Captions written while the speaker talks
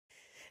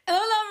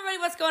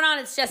what's going on?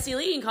 It's Jessie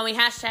Lee. You can call me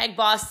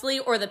 #BossLee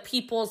or the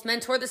People's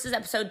Mentor. This is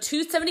episode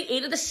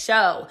 278 of the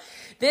show.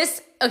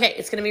 It's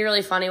going to be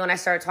really funny when I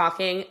start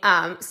talking.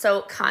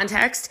 So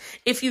context,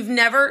 if you've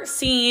never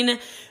seen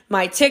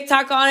my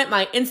TikTok on it,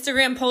 my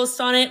Instagram post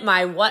on it,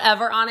 my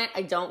whatever on it,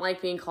 I don't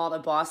like being called a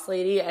boss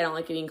lady. I don't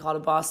like being called a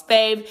boss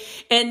babe.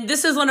 And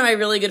this is one of my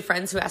really good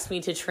friends who asked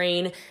me to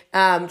train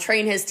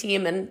his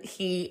team, and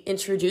he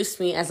introduced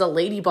me as a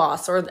lady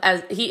boss, or I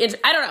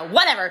don't know,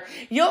 whatever.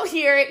 You'll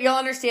hear it. You'll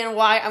understand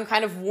why I'm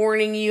kind of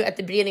warning you at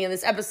the beginning of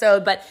this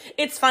episode, but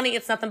it's funny.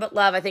 It's nothing but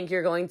love. I think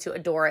you're going to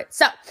adore it.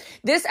 So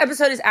this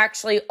episode is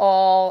actually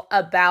all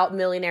about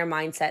millionaire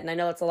mindset. And I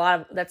know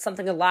that's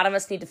something a lot of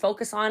us need to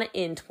focus on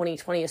in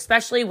 2020,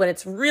 especially when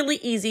it's really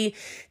easy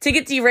to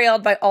get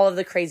derailed by all of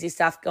the crazy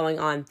stuff going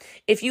on.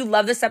 If you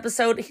love this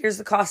episode, here's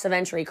the cost of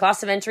entry.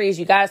 Cost of entry is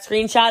you got to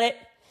screenshot it.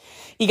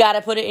 You got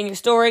to put it in your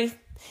story.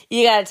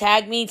 You got to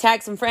tag me,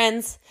 tag some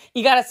friends.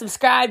 You got to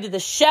subscribe to the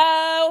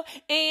show,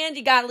 and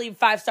you got to leave a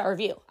 5-star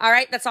review. All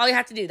right. That's all you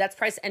have to do. That's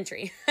price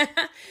entry.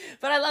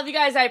 But I love you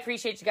guys. I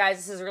appreciate you guys.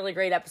 This is a really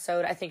great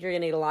episode. I think you're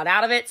going to get a lot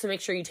out of it. So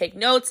make sure you take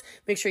notes.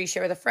 Make sure you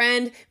share with a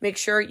friend. Make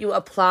sure you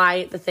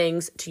apply the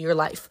things to your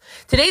life.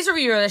 Today's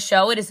review of the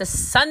show, it is a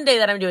Sunday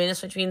that I'm doing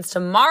this, which means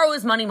tomorrow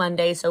is Money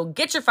Monday. So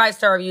get your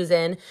 5-star reviews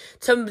in.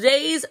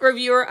 Today's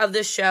reviewer of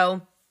this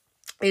show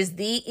is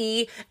The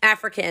E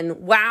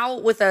African.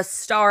 Wow, with a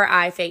star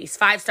eye face.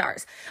 5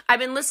 stars. I've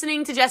been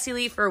listening to Jessie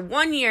Lee for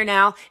 1 year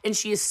now, and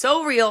she is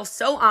so real,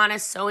 so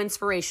honest, so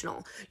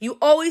inspirational. You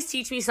always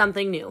teach me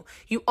something new.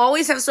 You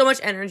always have so much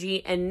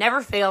energy and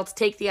never fail to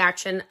take the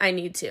action I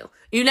need to.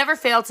 You never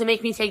fail to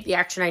make me take the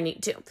action I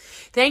need to.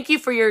 Thank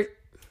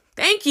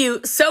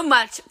you so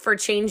much for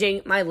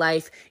changing my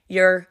life.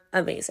 You're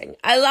amazing.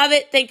 I love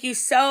it. Thank you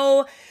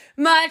so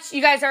much.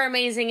 You guys are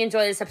amazing.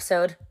 Enjoy this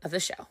episode of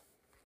the show.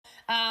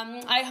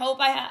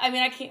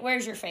 I can't,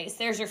 where's your face?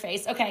 There's your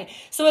face. Okay.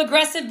 So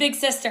aggressive big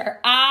sister.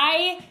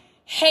 I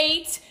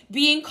hate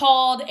being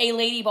called a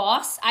lady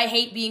boss. I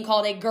hate being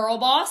called a girl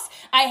boss.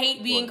 I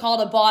hate being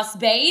called a boss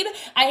babe.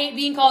 I hate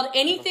being called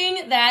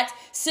anything that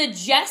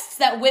suggests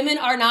that women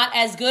are not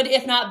as good,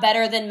 if not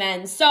better than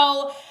men.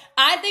 So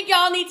I think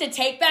y'all need to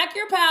take back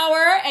your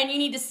power, and you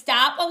need to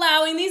stop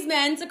allowing these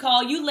men to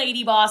call you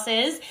lady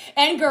bosses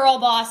and girl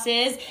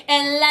bosses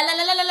and la la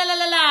la la la la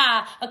la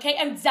la. Okay,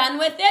 I'm done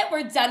with it.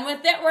 We're done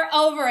with it. We're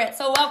over it.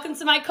 So welcome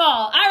to my call.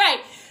 All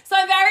right. So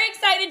I'm very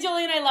excited,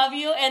 Julian. I love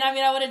you. And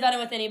I would have done it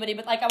with anybody,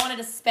 but I wanted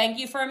to spank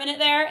you for a minute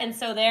there. And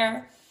so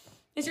there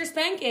is your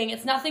spanking.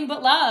 It's nothing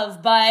but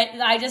love, but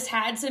I just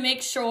had to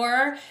make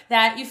sure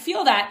that you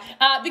feel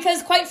that.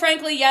 Because quite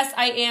frankly, yes,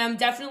 I am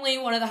definitely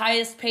one of the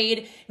highest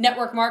paid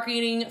network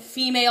marketing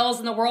females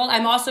in the world.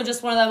 I'm also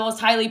just one of the most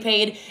highly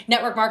paid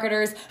network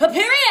marketers,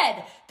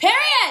 period.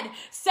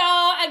 So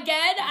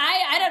again,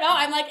 I don't know.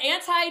 I'm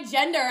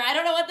anti-gender. I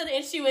don't know what the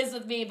issue is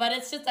with me, but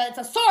it's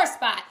a sore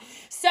spot.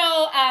 So,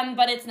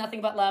 but it's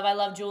nothing but love. I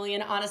love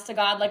Julian, honest to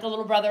God, like a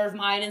little brother of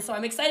mine. And so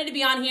I'm excited to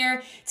be on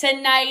here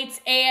tonight.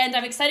 And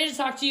I'm excited to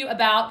talk to you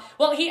about,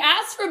 he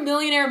asked for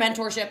millionaire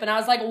mentorship. And I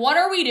was like, what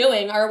are we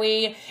doing?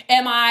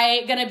 Am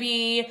I going to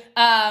be,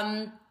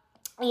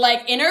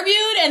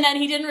 interviewed? And then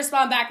he didn't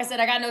respond back. I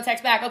said, I got no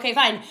text back. Okay,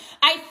 fine.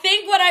 I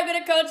think what I'm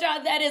going to coach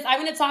on that is I'm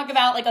going to talk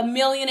about a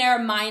millionaire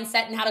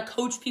mindset and how to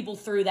coach people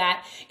through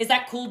that. Is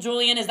that cool,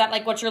 Julian? Is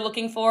that what you're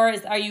looking for?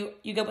 Are you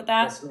good with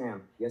that?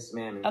 Yes,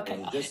 ma'am. Okay.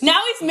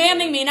 Now he's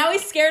mamming me. Now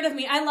he's scared of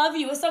me. I love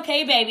you. It's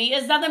okay, baby.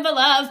 It's nothing but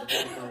love.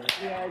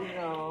 Yeah,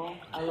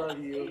 I love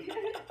you.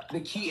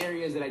 The key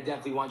areas that I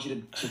definitely want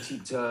you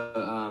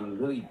to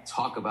really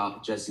talk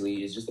about, Jessie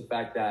Lee, is just the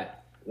fact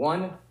that,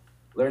 1,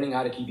 learning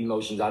how to keep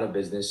emotions out of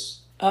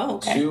business. Oh,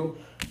 okay. 2,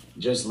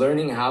 just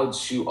learning how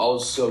to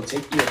also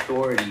take the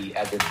authority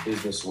as a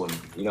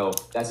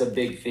businesswoman. That's a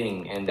big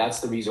thing. And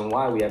that's the reason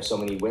why we have so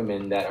many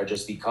women that are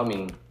just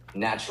becoming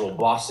natural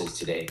bosses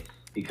today.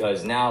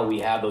 Because now we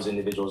have those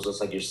individuals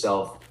just like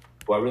yourself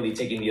who are really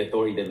taking the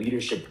authority, the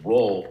leadership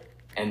role,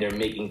 and they're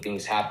making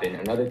things happen.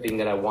 Another thing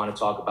that I want to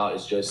talk about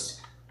is just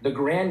the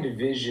grand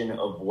vision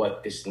of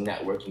what this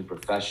networking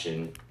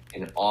profession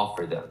can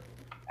offer them.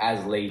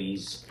 As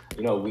ladies,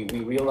 we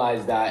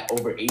realize that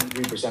over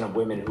 83% of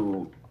women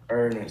who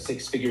earn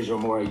 6 figures or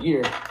more a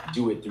year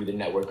do it through the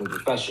networking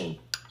profession.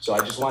 So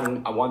I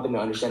want them to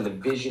understand the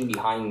vision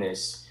behind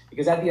this,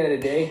 because at the end of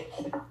the day,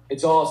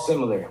 it's all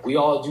similar. We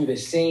all do the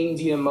same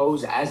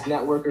DMOs as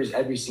networkers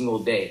every single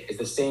day. It's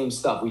the same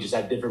stuff. We just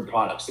have different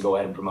products to go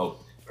ahead and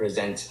promote,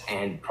 present,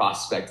 and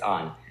prospect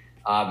on.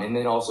 And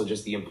then also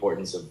just the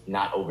importance of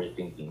not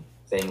overthinking,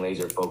 staying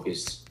laser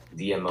focused,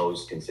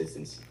 DMOs,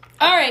 consistency.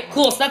 All right,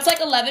 cool. So that's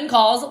 11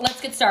 calls.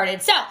 Let's get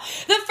started. So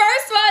the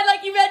first one,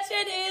 like you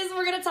mentioned, is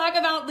we're going to talk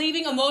about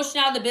leaving emotion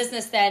out of the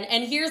business then.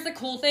 And here's the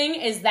cool thing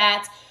is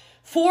that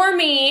for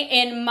me,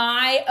 in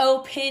my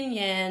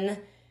opinion,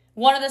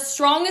 one of the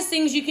strongest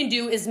things you can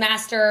do is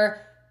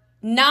master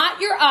not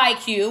your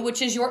IQ,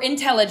 which is your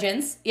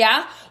intelligence,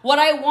 yeah? What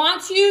I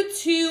want you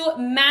to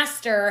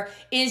master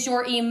is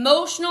your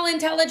emotional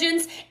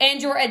intelligence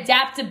and your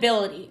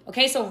adaptability,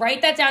 okay? So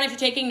write that down if you're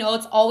taking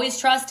notes. Always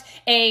trust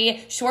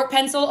a short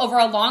pencil over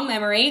a long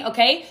memory,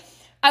 okay?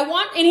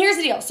 And here's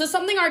the deal. So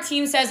something our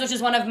team says, which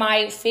is one of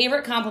my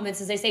favorite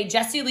compliments, is they say,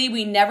 Jessie Lee,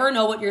 we never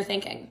know what you're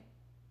thinking.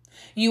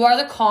 You are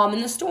the calm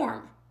in the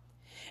storm.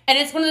 And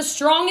it's one of the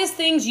strongest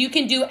things you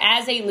can do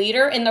as a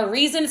leader. And the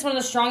reason it's one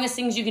of the strongest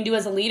things you can do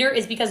as a leader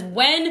is because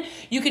when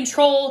you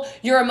control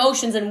your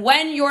emotions and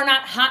when you're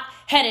not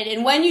hot-headed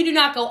and when you do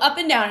not go up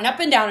and down and up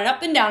and down and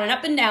up and down and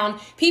up and down,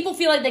 people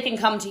feel like they can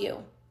come to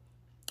you.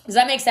 Does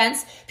that make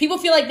sense? People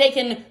feel like they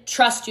can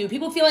trust you.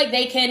 People feel like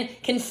they can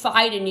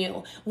confide in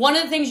you. One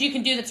of the things you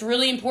can do that's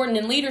really important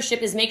in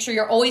leadership is make sure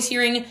you're always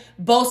hearing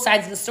both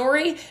sides of the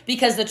story,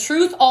 because the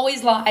truth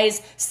always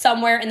lies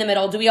somewhere in the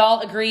middle. Do we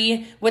all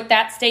agree with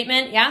that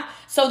statement? Yeah?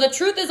 So the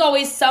truth is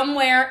always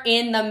somewhere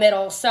in the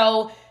middle.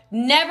 So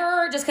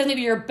never just because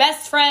maybe your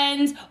best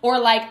friend or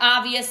like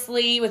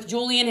obviously with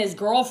Julian, his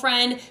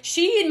girlfriend,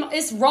 she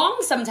is wrong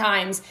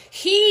sometimes.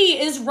 He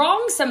is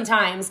wrong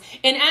sometimes.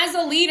 And as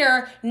a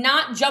leader,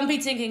 not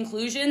jumping to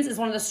conclusions is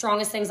one of the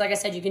strongest things, like I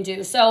said, you can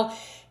do. So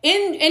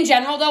in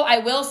general, though, I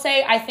will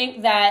say I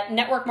think that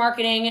network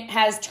marketing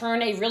has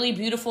turned a really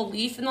beautiful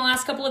leaf in the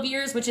last couple of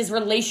years, which is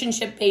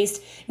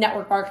relationship-based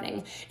network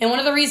marketing. And one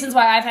of the reasons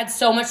why I've had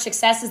so much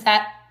success is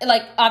that,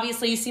 like,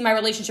 obviously you see my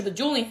relationship with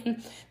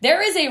Julian.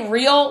 There is a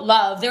real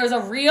love. There is a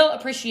real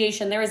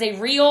appreciation. There is a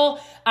real,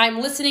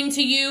 I'm listening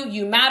to you.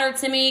 You matter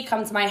to me.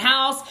 Come to my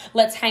house.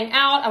 Let's hang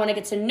out. I want to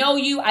get to know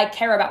you. I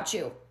care about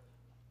you.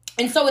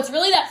 And so it's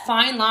really that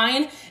fine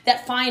line,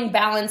 that fine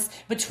balance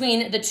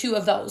between the two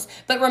of those.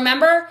 But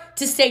remember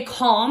to stay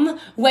calm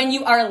when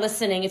you are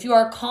listening. If you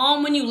are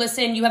calm when you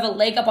listen, you have a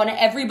leg up on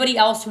everybody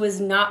else who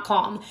is not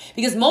calm,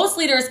 because most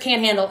leaders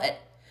can't handle it.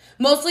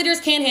 Most leaders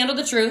can't handle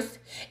the truth.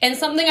 And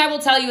something I will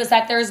tell you is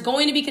that there's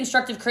going to be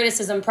constructive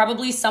criticism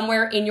probably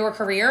somewhere in your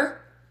career,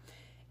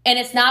 and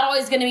it's not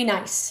always going to be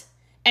nice.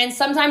 And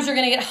sometimes you're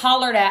going to get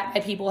hollered at by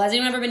people. Has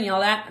anyone ever been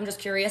yelled at? I'm just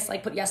curious.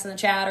 Like, put yes in the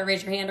chat or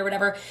raise your hand or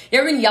whatever. You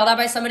ever been yelled at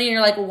by somebody and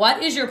you're like,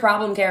 what is your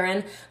problem,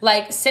 Karen?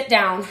 Like, sit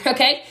down,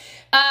 okay?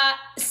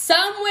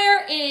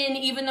 Somewhere in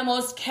even the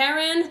most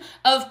Karen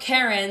of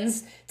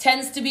Karens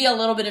tends to be a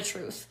little bit of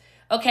truth.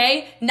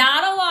 Okay?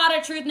 Not a lot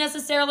of truth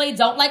necessarily.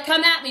 Don't like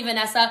come at me,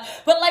 Vanessa,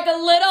 but like a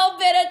little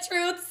bit of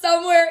truth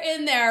somewhere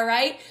in there,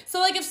 right?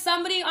 So like if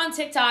somebody on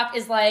TikTok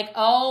is like,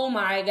 oh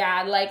my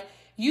God, like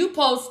you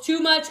post too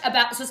much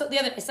about, so the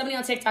other day, somebody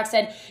on TikTok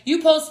said,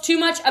 you post too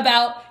much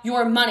about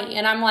your money.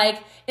 And I'm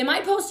like, am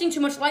I posting too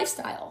much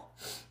lifestyle?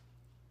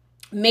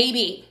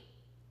 Maybe.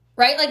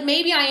 Right? Like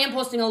maybe I am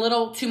posting a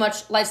little too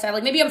much lifestyle.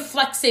 Like maybe I'm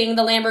flexing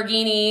the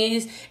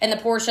Lamborghinis and the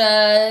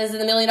Porsches and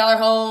the $1 million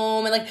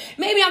home. And like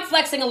maybe I'm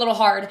flexing a little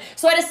hard.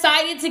 So I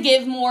decided to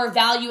give more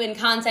value in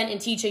content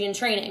and teaching and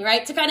training,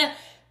 right? To kind of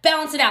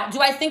balance it out.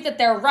 Do I think that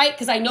they're right?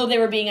 Because I know they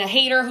were being a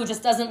hater who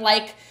just doesn't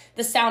like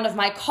the sound of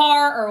my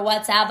car or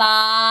whatever.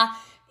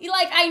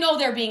 Like I know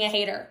they're being a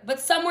hater. But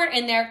somewhere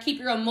in there, keep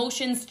your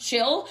emotions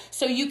chill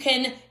so you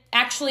can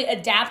actually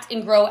adapt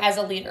and grow as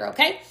a leader,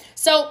 okay?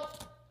 So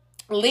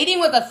leading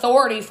with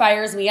authority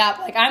fires me up.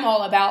 Like, I'm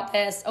all about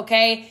this,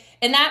 okay?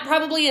 And that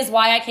probably is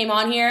why I came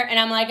on here. And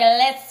I'm like,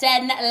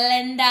 listen,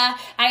 Linda,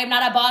 I am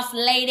not a boss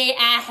lady.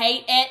 I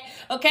hate it,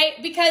 okay?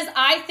 Because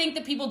I think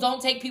that people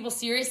don't take people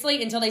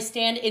seriously until they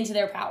stand into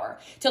their power,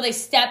 till they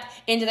step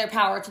into their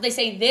power, till they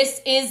say, this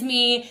is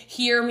me,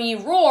 hear me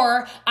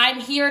roar.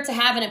 I'm here to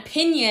have an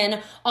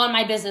opinion on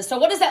my business. So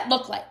what does that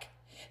look like?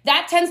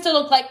 That tends to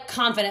look like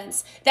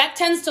confidence. That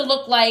tends to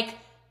look like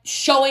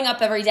showing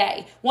up every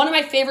day. One of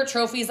my favorite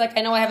trophies, like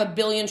I know I have 1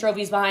 billion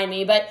trophies behind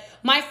me, but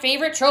my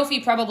favorite trophy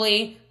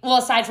probably, well,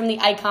 aside from the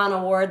Icon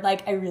Award,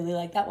 like I really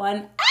like that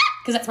one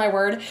because that's my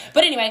word.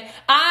 But anyway,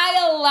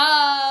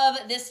 I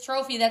love this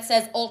trophy that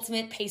says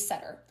Ultimate Pace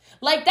Setter.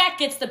 Like that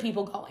gets the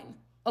people going.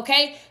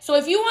 Okay, so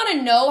if you want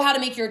to know how to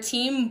make your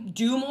team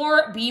do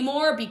more, be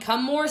more,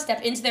 become more,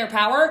 step into their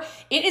power,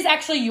 it is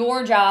actually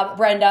your job,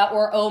 Brenda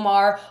or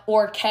Omar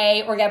or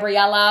Kay or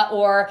Gabriella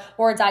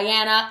or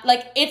Diana.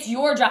 Like it's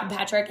your job,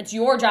 Patrick. It's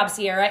your job,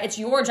 Sierra. It's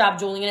your job,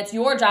 Julian. It's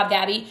your job,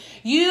 Gabby.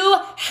 You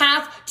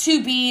have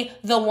to be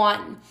the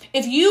one.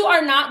 If you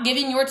are not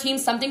giving your team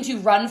something to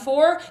run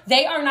for,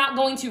 they are not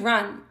going to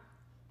run.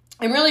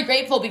 I'm really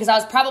grateful because I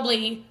was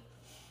probably,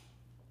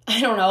 I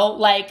don't know,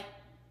 like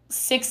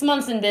 6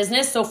 months in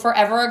business, so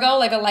forever ago,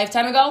 like a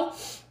lifetime ago.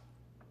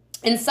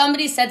 And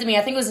somebody said to me,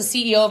 I think it was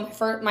the CEO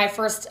of my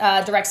first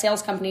direct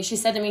sales company. She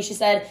said to me, she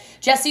said,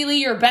 Jessie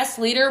Lee, your best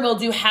leader will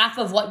do half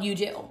of what you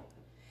do.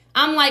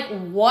 I'm like,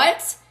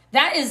 what?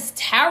 That is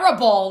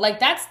terrible. Like,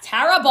 that's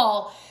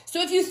terrible.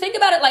 So if you think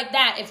about it like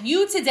that, if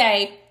you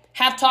today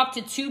have talked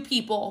to 2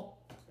 people,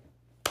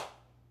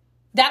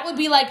 that would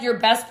be like your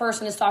best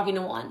person is talking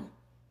to 1.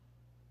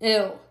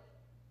 Ew.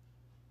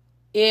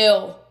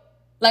 Ew.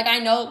 Like, I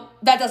know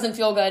that doesn't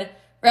feel good,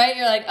 right?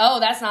 You're like, oh,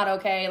 that's not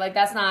okay. Like,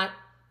 that's not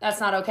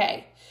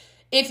okay.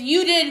 If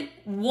you did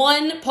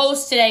 1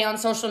 post today on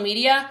social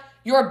media,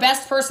 your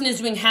best person is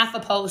doing half a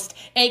post,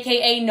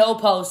 aka no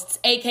posts,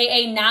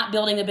 aka not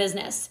building a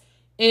business.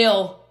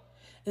 Ew,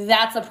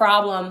 that's a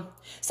problem.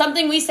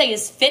 Something we say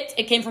is fit.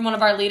 It came from one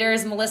of our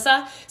leaders,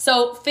 Melissa.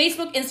 So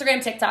Facebook,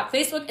 Instagram, TikTok,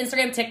 Facebook,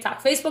 Instagram,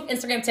 TikTok, Facebook,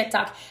 Instagram,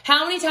 TikTok.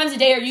 How many times a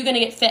day are you going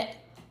to get fit?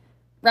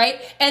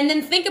 Right? And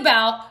then think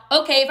about,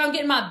 okay, if I'm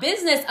getting my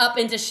business up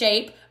into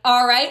shape,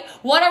 all right,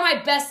 what are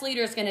my best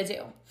leaders going to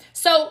do?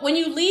 So when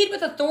you lead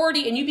with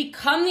authority and you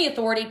become the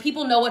authority,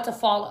 people know what to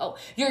follow.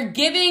 You're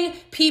giving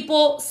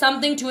people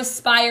something to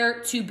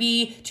aspire to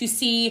be, to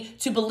see,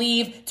 to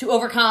believe, to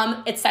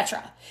overcome,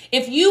 etc.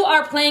 If you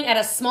are playing at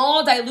a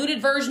small,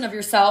 diluted version of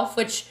yourself,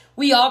 which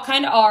we all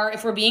kind of are,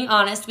 if we're being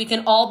honest, we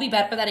can all be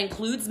better. That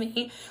includes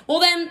me. Well,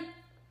 then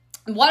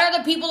what are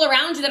the people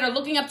around you that are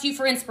looking up to you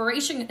for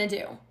inspiration going to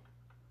do?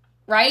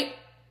 Right?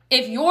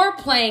 If you're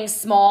playing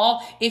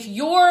small, if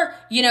you're,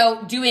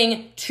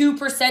 doing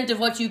 2% of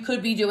what you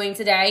could be doing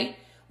today,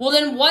 well,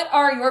 then what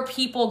are your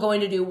people going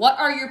to do? What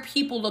are your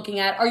people looking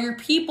at? Are your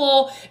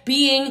people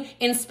being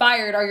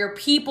inspired? Are your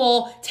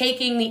people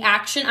taking the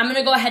action? I'm going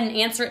to go ahead and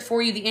answer it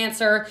for you. The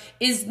answer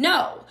is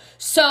no.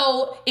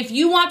 So if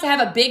you want to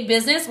have a big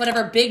business,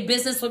 whatever big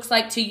business looks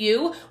like to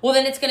you, well,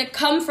 then it's going to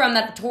come from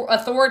that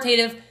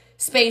authoritative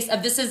space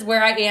of this is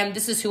where I am,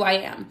 this is who I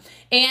am.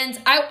 And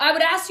I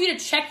would ask you to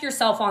check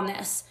yourself on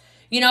this.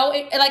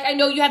 I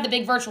know you had the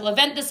big virtual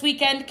event this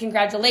weekend.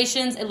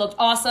 Congratulations. It looked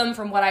awesome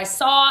from what I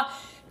saw.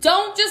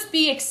 Don't just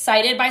be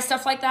excited by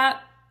stuff like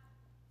that.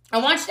 I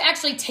want you to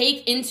actually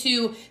take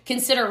into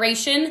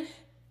consideration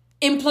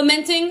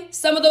implementing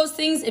some of those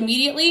things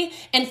immediately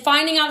and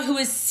finding out who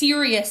is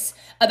serious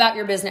about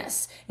your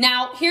business.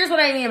 Now, here's what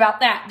I mean about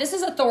that. This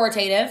is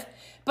authoritative,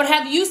 but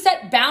have you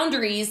set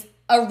boundaries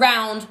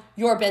around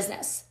your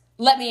business?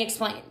 Let me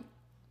explain.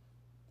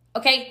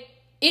 Okay,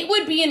 it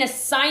would be an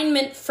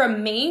assignment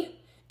from me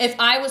if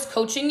I was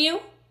coaching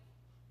you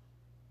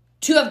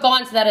to have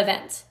gone to that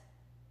event.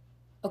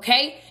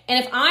 Okay?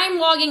 And if I'm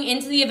logging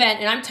into the event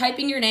and I'm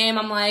typing your name,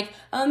 I'm like,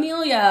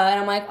 Amelia. And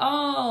I'm like,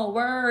 oh,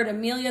 word,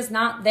 Amelia's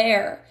not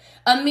there.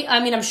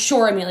 I'm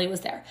sure Amelia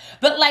was there.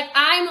 But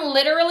I'm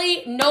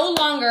literally no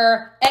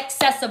longer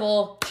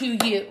accessible to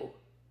you,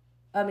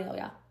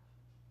 Amelia.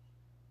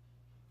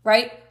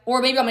 Right?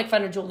 Or maybe I'll make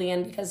fun of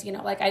Julian because,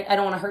 I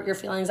don't want to hurt your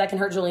feelings. I can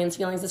hurt Julian's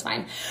feelings. It's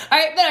fine. All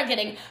right, but I'm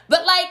kidding.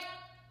 But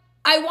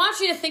I want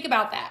you to think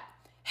about that.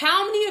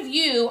 How many of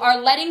you are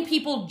letting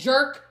people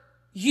jerk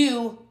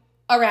you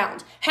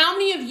around? How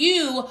many of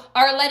you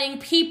are letting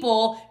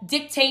people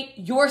dictate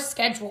your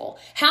schedule?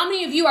 How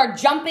many of you are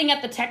jumping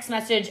at the text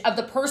message of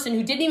the person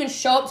who didn't even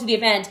show up to the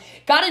event,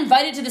 got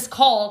invited to this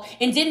call,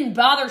 and didn't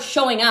bother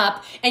showing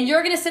up, and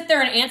you're going to sit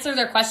there and answer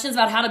their questions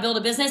about how to build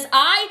a business?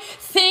 I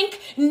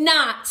think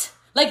not.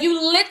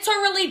 You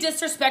literally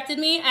disrespected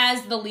me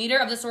as the leader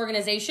of this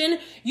organization.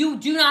 You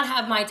do not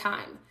have my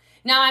time.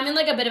 Now, I'm in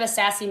a bit of a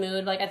sassy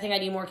mood. I think I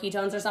need more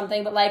ketones or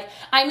something. But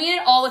I mean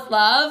it all with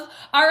love.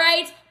 All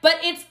right? But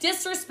it's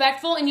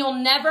disrespectful and you'll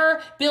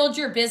never build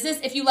your business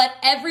if you let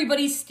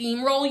everybody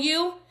steamroll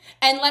you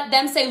and let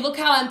them say, look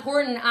how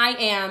important I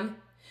am.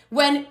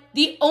 When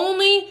the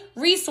only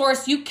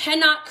resource you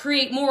cannot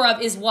create more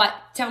of is what?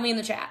 Tell me in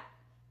the chat.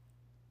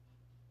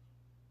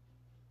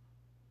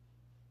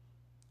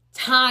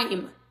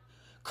 Time.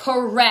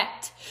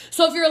 Correct.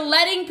 So if you're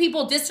letting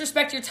people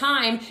disrespect your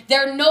time,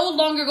 they're no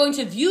longer going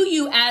to view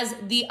you as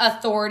the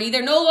authority.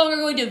 They're no longer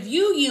going to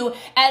view you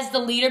as the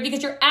leader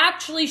because you're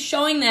actually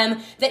showing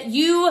them that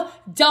you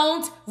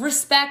don't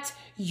respect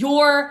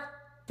your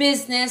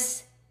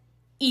business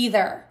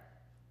either.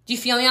 Do you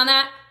feel me on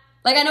that?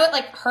 I know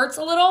it hurts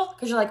a little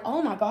because you're like,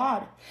 oh my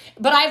God.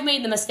 But I've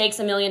made the mistakes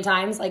a million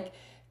times.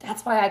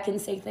 That's why I can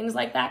say things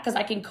like that, because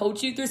I can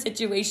coach you through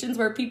situations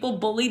where people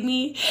bullied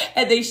me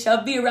and they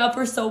shoved me around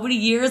for so many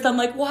years. I'm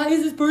like, why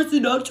is this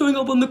person not showing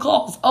up on the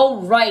calls?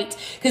 Oh, right.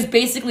 Because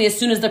basically as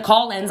soon as the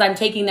call ends, I'm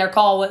taking their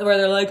call where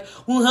they're like,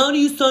 well, how do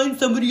you sign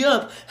somebody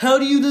up? How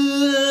do you...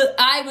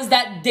 I was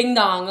that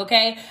ding-dong,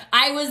 okay?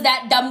 I was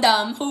that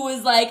dum-dum who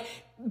was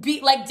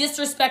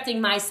disrespecting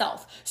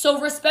myself.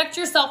 So respect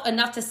yourself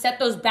enough to set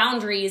those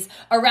boundaries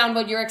around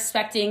what you're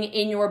expecting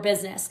in your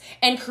business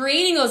and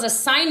creating those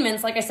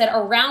assignments, like I said,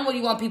 around what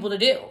you want people to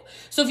do.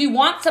 So if you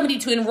want somebody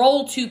to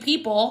enroll 2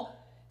 people,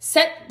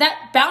 set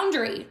that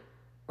boundary,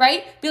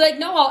 right? Be like,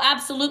 no, I'll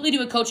absolutely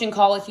do a coaching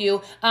call with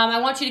you.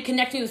 I want you to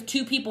connect me with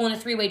 2 people in a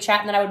 3-way chat,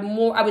 and then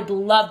I would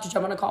love to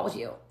jump on a call with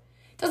you.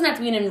 It doesn't have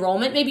to be an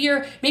enrollment. Maybe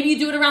you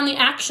do it around the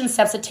action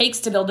steps it takes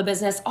to build a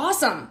business.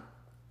 Awesome.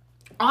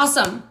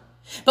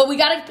 But we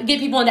got to get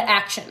people into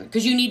action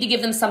because you need to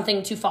give them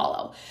something to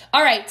follow.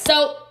 All right,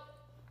 so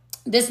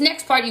this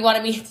next part you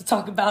wanted me to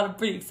talk about, I'm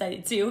pretty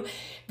excited too,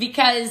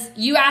 because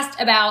you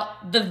asked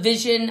about the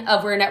vision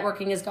of where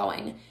networking is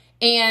going.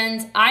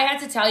 And I had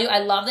to tell you, I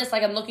love this.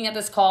 Like, I'm looking at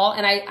this call,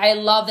 and I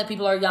love that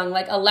people are young.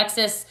 Like,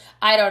 Alexis,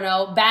 I don't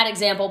know, bad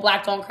example,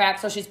 black don't crack,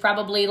 so she's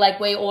probably, like,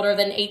 way older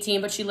than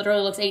 18, but she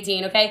literally looks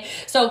 18, okay?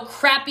 So,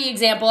 crappy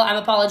example. I'm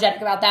apologetic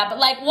about that, but,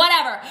 like,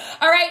 whatever.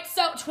 All right,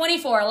 so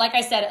 24, like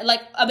I said,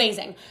 like,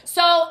 amazing.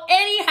 So,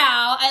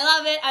 anyhow, I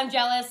love it. I'm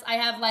jealous. I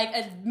have, like,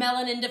 a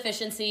melanin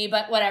deficiency,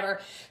 but whatever.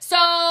 So,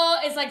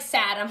 it's, like,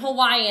 sad. I'm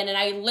Hawaiian, and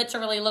I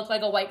literally look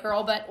like a white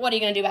girl, but what are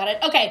you going to do about it?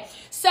 Okay,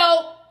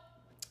 so...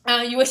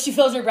 you wish you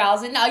filled your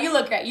brows in? No, you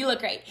look great. You look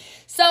great.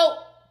 So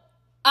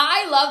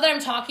I love that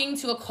I'm talking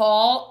to a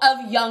call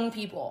of young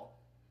people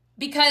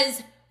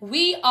because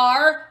we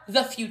are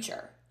the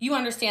future. You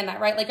understand that,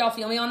 right? Like, y'all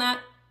feel me on that?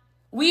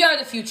 We are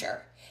the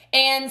future.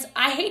 And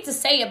I hate to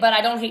say it, but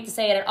I don't hate to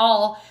say it at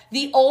all.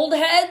 The old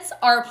heads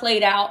are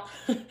played out.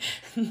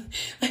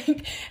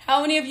 Like,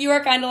 how many of you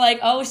are kind of like,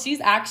 oh, she's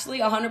actually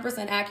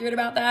 100% accurate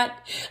about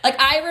that? Like,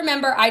 I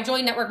remember I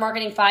joined network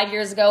marketing 5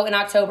 years ago in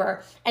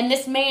October, and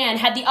this man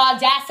had the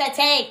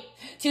audacity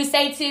to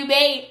say to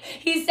me,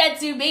 he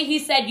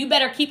said, you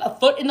better keep a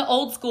foot in the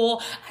old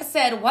school. I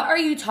said, what are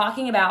you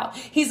talking about?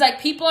 He's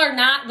like, people are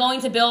not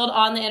going to build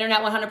on the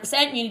internet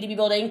 100%. You need to be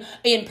building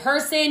in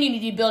person. You need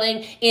to be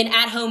building in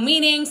at-home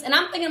meetings. And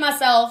I'm thinking to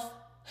myself,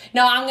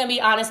 no, I'm going to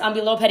be honest. I'm going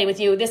to be a little petty with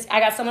you. I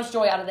got so much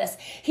joy out of this.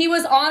 He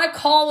was on a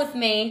call with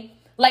me,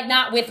 like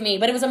not with me,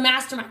 but it was a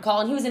mastermind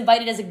call, and he was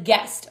invited as a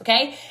guest,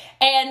 okay?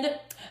 And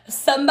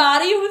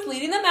somebody who was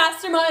leading the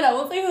mastermind, I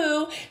won't say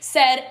who,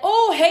 said,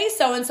 oh, hey,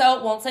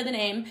 so-and-so, won't say the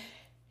name.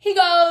 He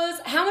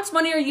goes, how much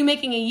money are you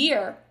making a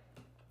year?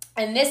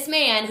 And this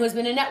man, who has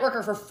been a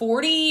networker for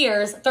 40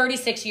 years,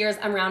 36 years,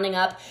 I'm rounding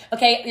up.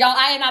 Okay, y'all,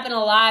 I have not been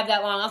alive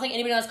that long. I don't think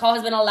anybody on this call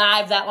has been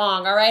alive that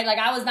long, all right? Like,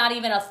 I was not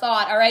even a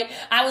thought, all right?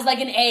 I was like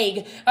an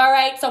egg, all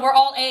right? So we're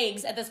all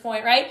eggs at this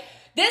point, right?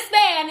 This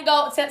man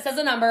says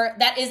a number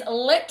that is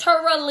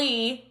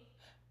literally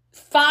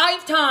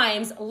 5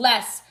 times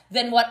less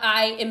than what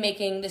I am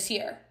making this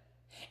year.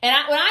 And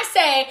when I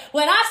say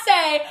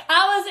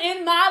I was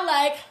in my,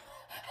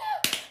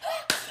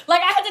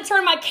 like I had to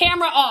turn my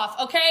camera off,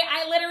 okay?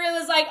 I literally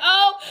was like,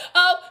 oh,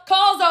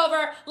 call's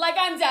over, like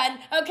I'm done,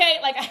 okay?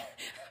 Like,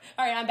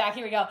 all right, I'm back,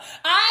 here we go.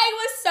 I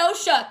was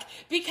so shook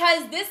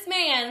because this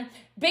man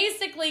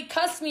basically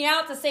cussed me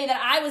out to say that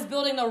I was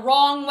building the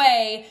wrong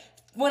way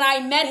when I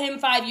met him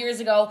 5 years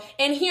ago,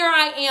 and here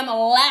I am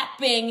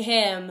lapping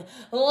him,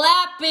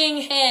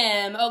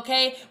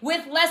 okay,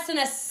 with less than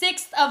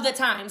 1/6 of the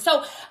time.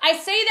 So I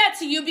say that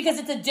to you because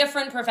it's a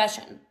different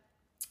profession.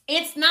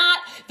 It's not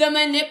the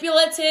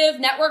manipulative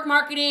network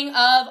marketing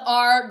of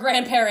our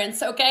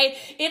grandparents, okay?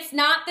 It's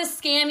not the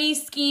scammy,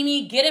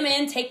 schemy, get them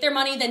in, take their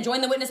money, then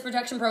join the witness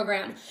protection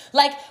program.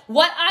 Like,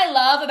 what I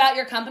love about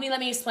your company, let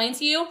me explain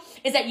to you,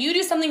 is that you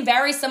do something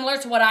very similar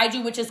to what I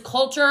do, which is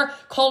culture.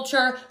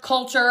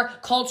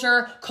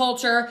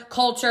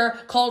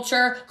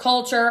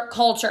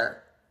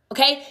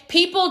 Okay?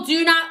 People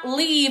do not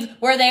leave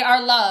where they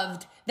are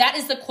loved. That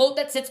is the quote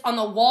that sits on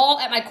the wall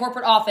at my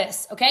corporate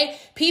office, okay?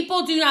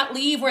 People do not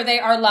leave where they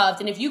are loved.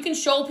 And if you can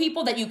show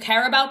people that you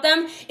care about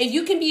them, if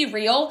you can be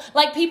real,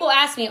 like people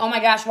ask me, oh my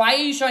gosh, why are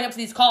you showing up to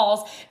these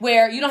calls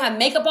where you don't have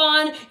makeup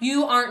on,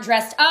 you aren't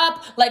dressed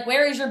up, like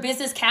where is your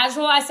business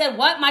casual? I said,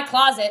 what? My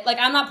closet. Like,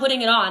 I'm not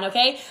putting it on,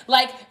 okay?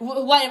 Like,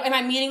 what, am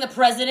I meeting the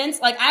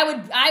president? Like,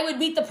 I would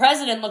meet the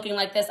president looking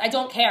like this. I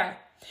don't care.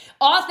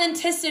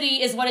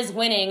 Authenticity is what is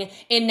winning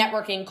in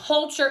networking.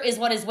 Culture is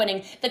what is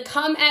winning. The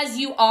come as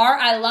you are,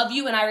 I love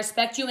you and I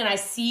respect you and I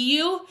see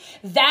you.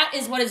 That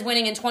is what is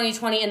winning in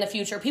 2020 in the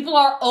future. People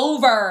are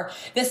over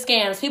the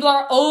scams. People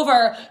are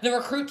over the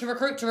recruit.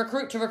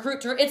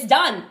 It's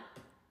done.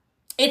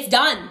 It's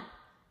done.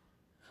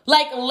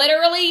 Like,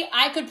 literally,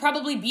 I could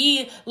probably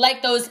be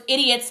like those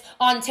idiots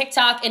on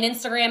TikTok and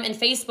Instagram and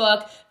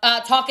Facebook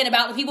talking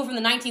about the people from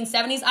the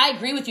 1970s. I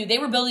agree with you. They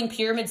were building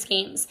pyramid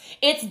schemes.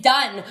 It's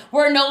done.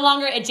 We're no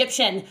longer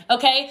Egyptian,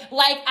 okay?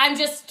 Like, I'm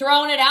just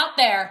throwing it out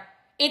there.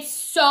 It's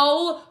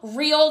so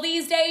real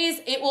these days.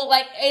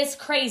 It's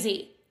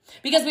crazy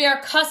because we are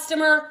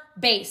customer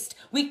based.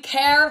 We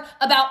care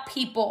about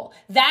people.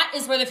 That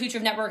is where the future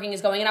of networking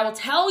is going. And I will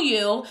tell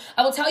you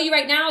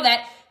right now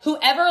that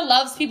whoever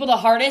loves people the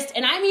hardest,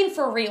 and I mean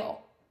for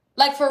real,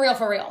 like for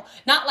real,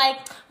 not like,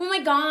 oh my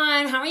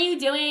God, how are you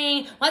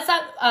doing? What's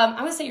up? I'm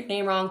going to say your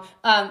name wrong.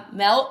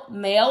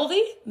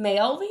 Malvi?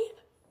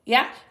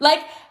 Yeah.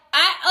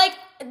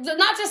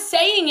 Not just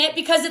saying it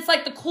because it's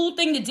like the cool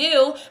thing to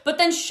do, but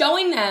then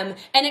showing them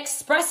and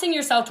expressing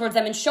yourself towards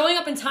them and showing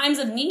up in times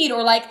of need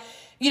or like,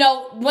 you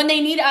know, when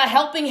they need a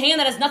helping hand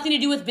that has nothing to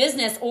do with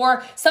business,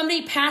 or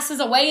somebody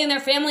passes away in their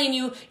family and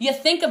you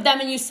think of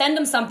them and you send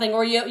them something,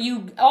 or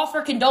you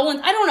offer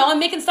condolence. I don't know. I'm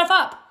making stuff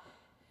up.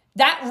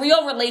 That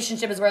real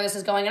relationship is where this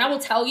is going. And I will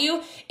tell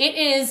you, it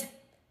is,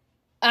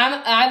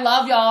 I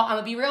love y'all. I'm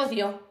going to be real with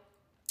you.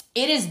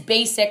 It is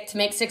basic to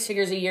make 6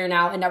 figures a year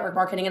now in network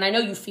marketing. And I know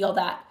you feel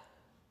that,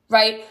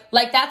 right?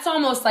 Like, that's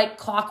almost like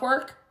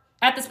clockwork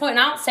at this point. And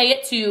I don't say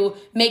it to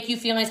make you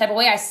feel any type of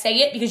way. I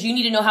say it because you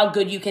need to know how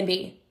good you can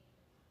be.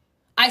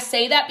 I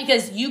say that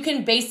because you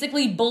can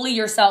basically bully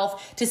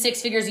yourself to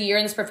 6 figures a year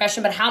in this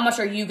profession, but how much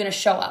are you going to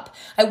show up?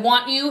 I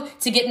want you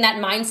to get in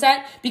that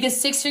mindset because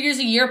 6 figures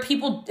a year,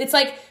 it's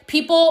like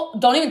people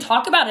don't even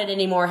talk about it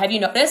anymore. Have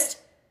you noticed?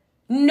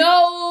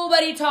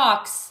 Nobody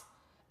talks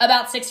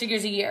about 6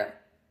 figures a year.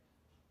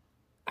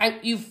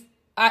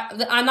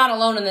 I'm not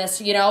alone in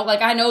this,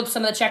 like I know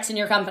some of the checks in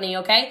your company,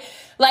 okay?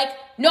 Like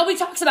nobody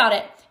talks about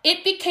it.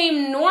 It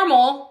became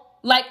normal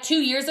like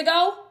 2 years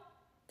ago,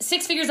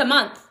 6 figures a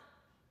month.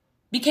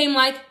 Became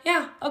like,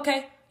 yeah,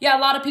 okay. Yeah,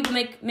 a lot of people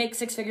make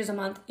 6 figures a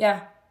month.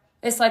 Yeah.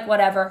 It's like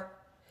whatever.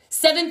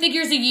 7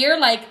 figures a year,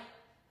 like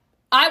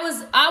I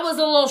was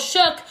a little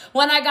shook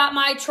when I got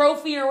my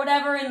trophy or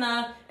whatever in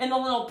the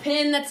little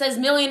pin that says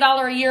 $1 million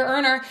a year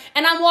earner,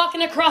 and I'm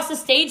walking across the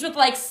stage with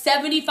like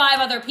 75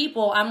 other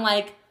people. I'm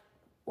like,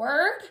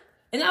 word?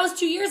 And that was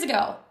 2 years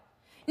ago.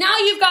 Now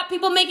you've got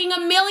people making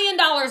 $1 million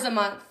a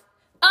month.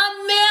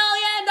 $1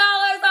 million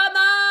a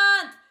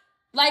month!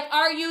 Like,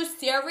 are you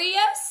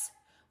serious?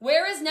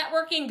 Where is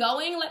networking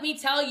going? Let me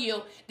tell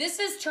you, this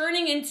is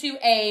turning into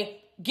a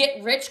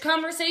get rich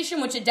conversation,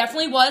 which it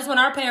definitely was when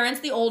our parents,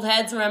 the old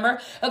heads, remember,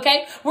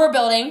 okay, we're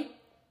building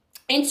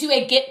into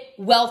a get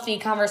wealthy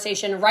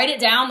conversation. Write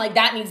it down, like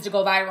that needs to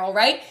go viral,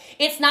 right?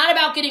 It's not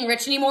about getting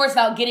rich anymore. It's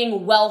about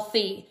getting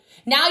wealthy.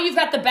 Now you've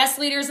got the best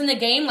leaders in the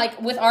game.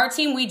 Like with our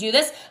team, we do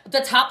this.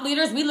 The top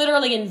leaders, we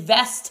literally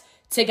invest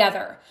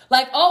together.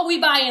 Like, oh, we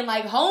buy in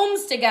like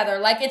homes together.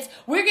 Like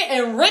we're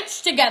getting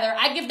rich together.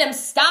 I give them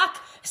stock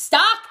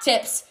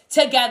tips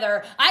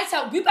together. I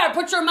tell you better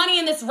put your money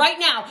in this right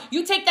now.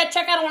 You take that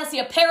check. I don't want to see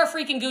a pair of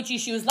freaking Gucci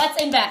shoes.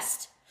 Let's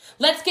invest.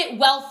 Let's get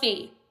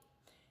wealthy.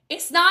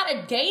 It's not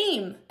a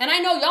game. And I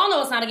know y'all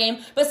know it's not a game,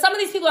 but some of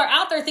these people are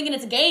out there thinking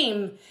it's a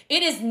game.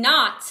 It is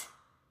not.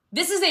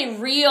 This is a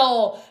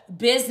real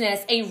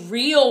business, a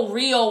real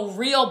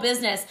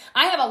business.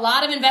 I have a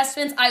lot of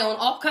investments. I own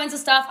all kinds of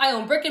stuff. I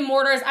own brick and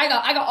mortars. I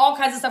got all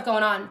kinds of stuff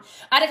going on.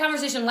 I had a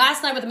conversation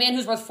last night with a man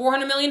who's worth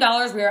 $400 million.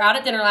 We were out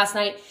at dinner last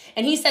night,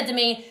 and he said to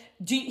me,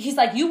 he's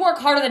like, you work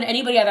harder than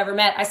anybody I've ever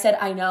met. I said,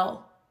 I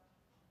know.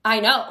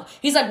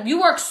 He's like,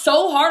 you work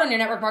so hard on your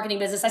network marketing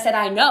business. I said,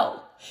 I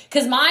know.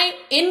 Because my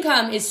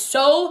income is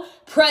so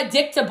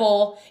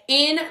predictable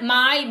in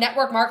my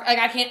network market. Like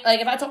I can't, like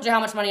if I told you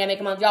how much money I make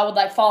a month, y'all would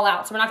like fall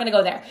out. So we're not going to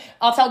go there.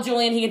 I'll tell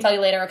Julian, he can tell you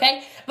later.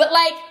 Okay. But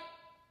like,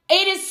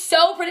 it is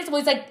so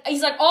predictable.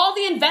 He's like all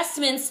the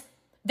investments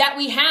that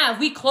we have,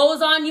 we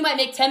close on, you might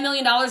make $10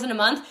 million in a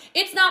month.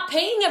 It's not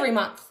paying every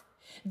month.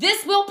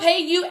 This will pay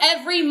you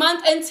every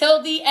month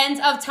until the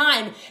end of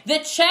time. The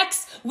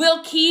checks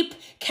will keep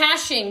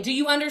cashing. Do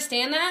you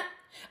understand that?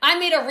 I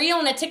made a reel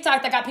and a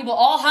TikTok that got people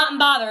all hot and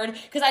bothered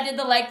because I did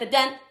the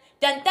dun,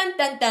 dun, dun,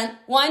 dun, dun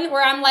one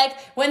where I'm like,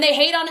 when they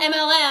hate on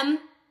MLM,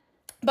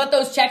 but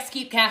those checks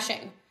keep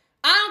cashing.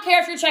 I don't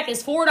care if your check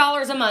is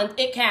 $4 a month,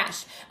 it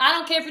cashed. I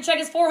don't care if your check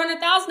is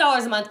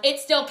 $400,000 a month, it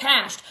still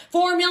cashed.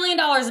 $4 million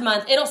a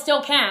month, it'll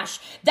still cash.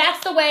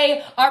 That's the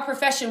way our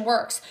profession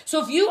works.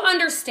 So if you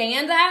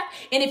understand that,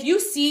 and if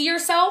you see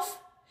yourself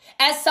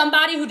as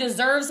somebody who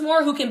deserves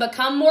more, who can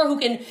become more, who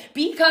can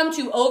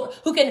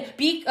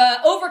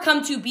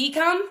overcome to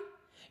become,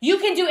 you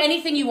can do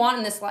anything you want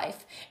in this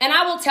life. And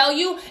I will tell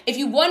you, if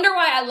you wonder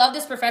why I love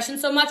this profession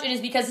so much, it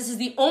is because this is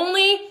the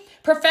only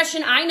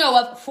profession I know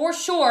of for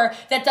sure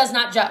that does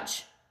not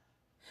judge.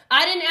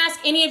 I didn't ask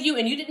any of you,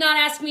 and you did not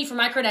ask me for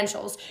my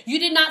credentials. You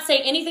did not say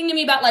anything to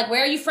me about like,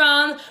 where are you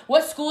from?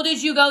 What school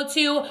did you go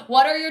to?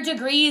 What are your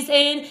degrees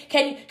in?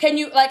 Can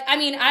you like, I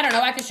mean, I don't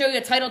know. I could show you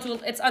a title to,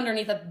 it's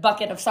underneath a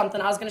bucket of something.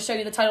 I was going to show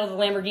you the title of the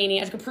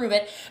Lamborghini. I could prove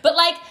it. But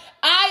like,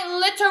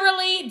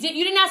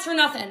 you didn't ask for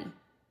nothing.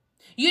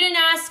 You didn't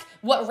ask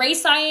what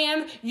race I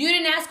am. You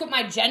didn't ask what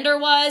my gender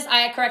was.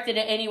 I corrected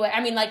it anyway.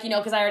 I mean, like,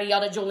 because I already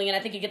yelled at Julian. I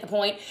think you get the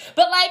point.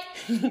 But like,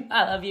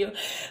 I love you.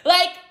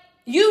 Like,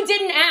 you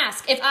didn't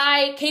ask if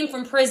I came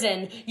from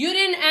prison. You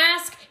didn't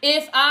ask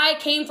if I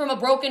came from a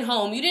broken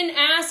home. You didn't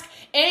ask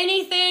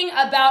anything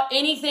about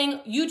anything.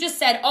 You just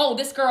said, oh,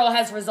 this girl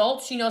has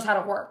results. She knows how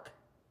to work.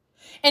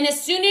 And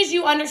as soon as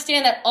you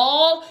understand that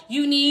all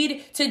you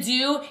need to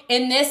do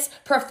in this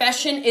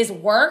profession is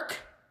work,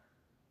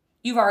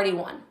 you've already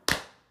won.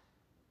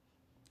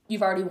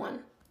 You've already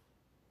won.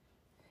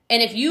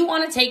 And if you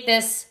want to take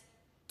this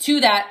to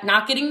that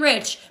not getting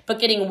rich, but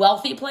getting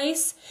wealthy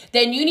place,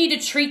 then you need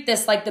to treat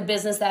this like the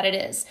business that it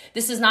is.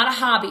 This is not a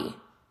hobby.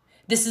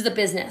 This is a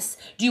business.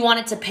 Do you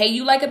want it to pay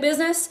you like a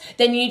business?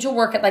 Then you need to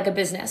work it like a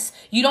business.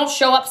 You don't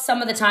show up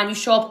some of the time. You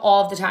show up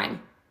all of the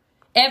time.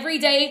 Every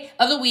day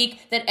of the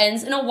week that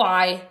ends in a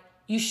Y,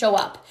 you show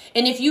up.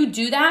 And if you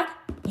do that,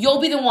 you'll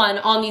be the one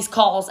on these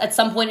calls at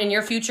some point in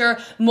your future,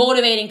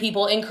 motivating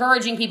people,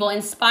 encouraging people,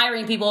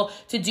 inspiring people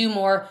to do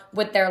more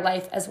with their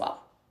life as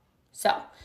well. So